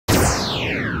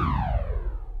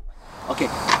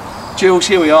Jules,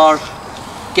 here we are,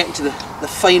 getting to the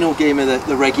final game of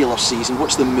the regular season.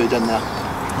 What's the mood in there?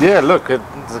 Yeah, look,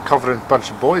 there's a confident bunch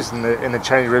of boys in the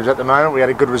changing rooms at the moment. We had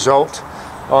a good result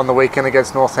on the weekend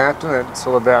against Northampton. It's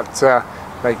all about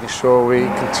making sure we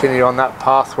continue on that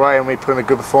pathway and we put in a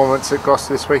good performance at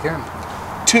Gloucester this weekend.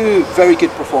 Two very good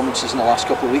performances in the last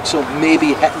couple of weeks, so maybe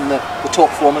hitting the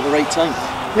top form at the right time.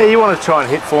 Yeah, you want to try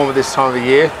and hit form at this time of the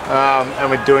year,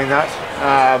 and we're doing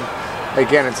that.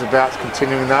 Again, it's about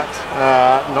continuing that,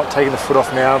 not taking the foot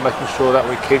off now, making sure that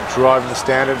we keep driving the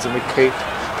standards and we keep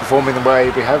performing the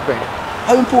way we have been.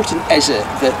 How important is it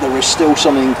that there is still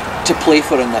something to play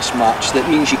for in this match that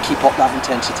means you keep up that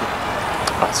intensity?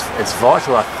 It's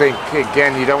vital. I think,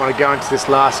 again, you don't want to go into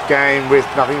this last game with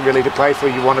nothing really to play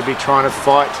for. You want to be trying to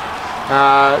fight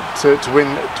to win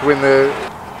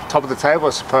the top of the table,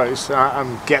 I suppose,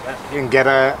 and get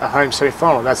a home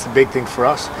semi-final. That's the big thing for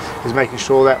us, is making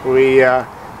sure that we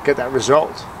get that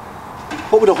result.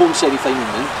 What would a home semi-final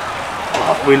mean?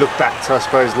 We look back to, I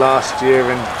suppose, last year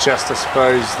and just, I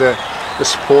suppose, the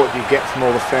support you get from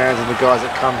all the fans and the guys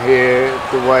that come here,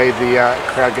 the way the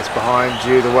crowd gets behind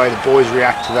you, the way the boys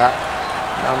react to that.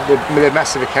 They're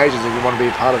massive occasions and you want to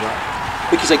be a part of that.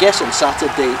 Because I guess on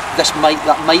Saturday, that might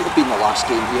have been the last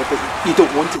game here, but you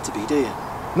don't want it to be, do you?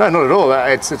 No, not at all.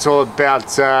 It's all about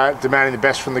demanding the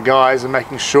best from the guys and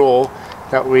making sure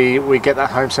that we get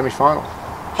that home semi-final.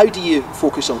 How do you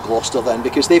focus on Gloucester then?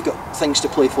 Because they've got things to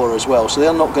play for as well, so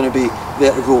they're not going to be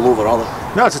there to roll over, are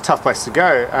they? No, it's a tough place to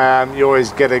go. You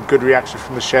always get a good reaction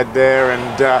from the shed there,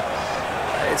 and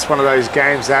it's one of those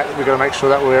games that we've got to make sure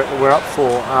that we're up for,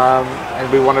 and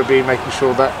we want to be making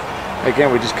sure that,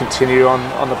 again, we just continue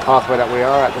on the pathway that we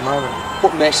are at the moment.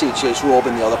 What message has Rob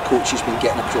and the other coaches been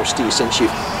getting across to you since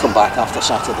you've come back after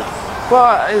Saturday?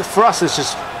 Well, for us it's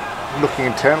just looking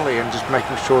internally and just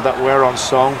making sure that we're on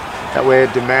song, that we're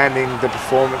demanding the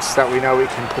performance that we know we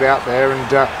can put out there, and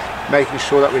making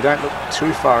sure that we don't look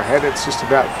too far ahead. It's just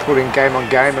about putting game on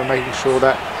game and making sure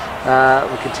that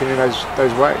we continue those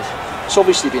ways. It's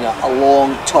obviously been a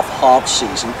long, tough, hard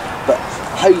season, but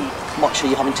how much are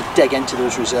you having to dig into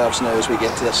those reserves now as we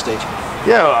get to this stage?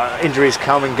 Yeah, injuries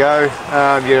come and go.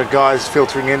 You have guys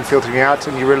filtering in, filtering out,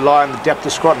 and you rely on the depth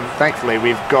of squad. And thankfully,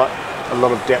 we've got a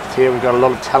lot of depth here. We've got a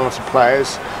lot of talented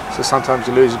players. So sometimes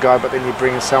you lose a guy, but then you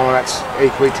bring in someone that's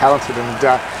equally talented.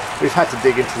 And we've had to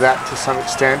dig into that to some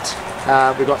extent.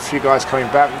 We've got a few guys coming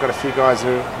back. We've got a few guys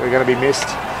who are going to be missed.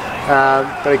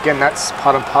 But again, that's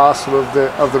part and parcel of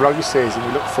the rugby season.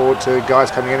 We look forward to guys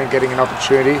coming in and getting an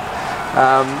opportunity.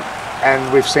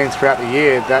 And we've seen throughout the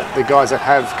year that the guys that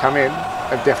have come in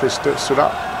have definitely stood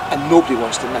up. And nobody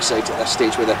wants to miss out at this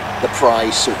stage with the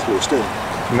prize so close to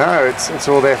them. No, it's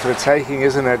all there for the taking,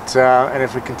 isn't it? And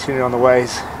if we continue on the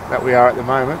ways that we are at the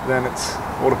moment, then it's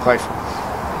all to play for.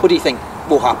 What do you think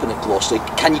will happen at Gloucester?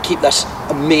 Can you keep this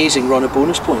amazing run of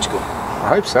bonus points going? I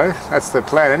hope so. That's the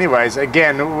plan anyways.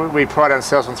 Again, we pride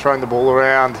ourselves on throwing the ball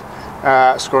around,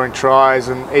 scoring tries,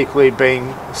 and equally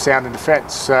being sound in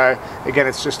defence. So again,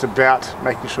 it's just about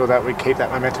making sure that we keep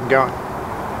that momentum going.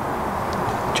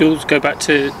 Jules, go back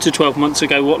to 12 months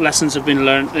ago. What lessons have been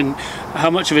learned, and how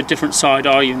much of a different side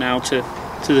are you now to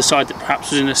the side that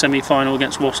perhaps was in the semi-final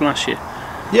against Wasps last year?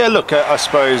 Yeah, look, I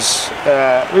suppose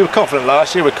we were confident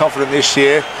last year, we're confident this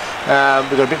year.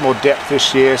 We've got a bit more depth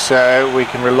this year, so we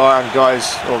can rely on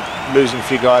guys, or losing a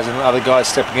few guys and other guys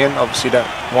stepping in. Obviously you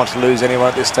don't want to lose anyone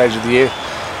at this stage of the year.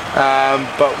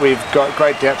 But we've got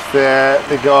great depth there.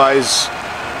 The guys,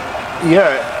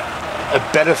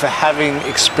 are better for having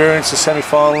experienced the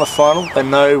semi-final and the final. They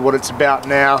know what it's about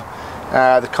now.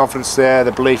 The confidence there,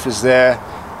 the belief is there.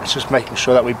 It's just making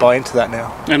sure that we buy into that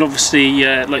now. And obviously,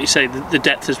 like you say, the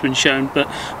depth has been shown, but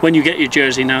when you get your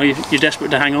jersey now, you're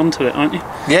desperate to hang on to it, aren't you?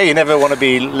 Yeah, you never want to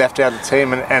be left out of the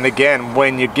team, and again,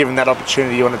 when you're given that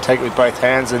opportunity, you want to take it with both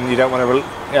hands, and you don't want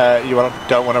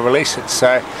to release it.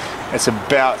 So it's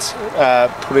about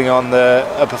putting on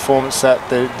a performance that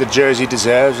the jersey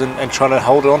deserves and trying to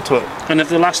hold on to it. And have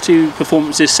the last two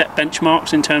performances set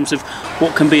benchmarks in terms of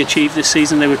what can be achieved this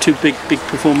season? They were two big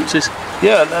performances.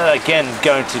 Yeah, again,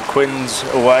 going to Quinn's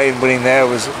away and winning there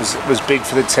was big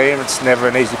for the team. It's never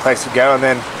an easy place to go. And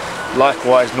then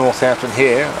likewise Northampton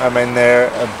here. I mean, they're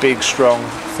a big, strong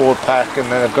forward pack, and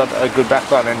they've got a good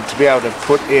backline. And to be able to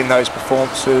put in those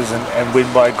performances and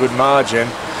win by a good margin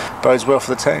bodes well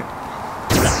for the team.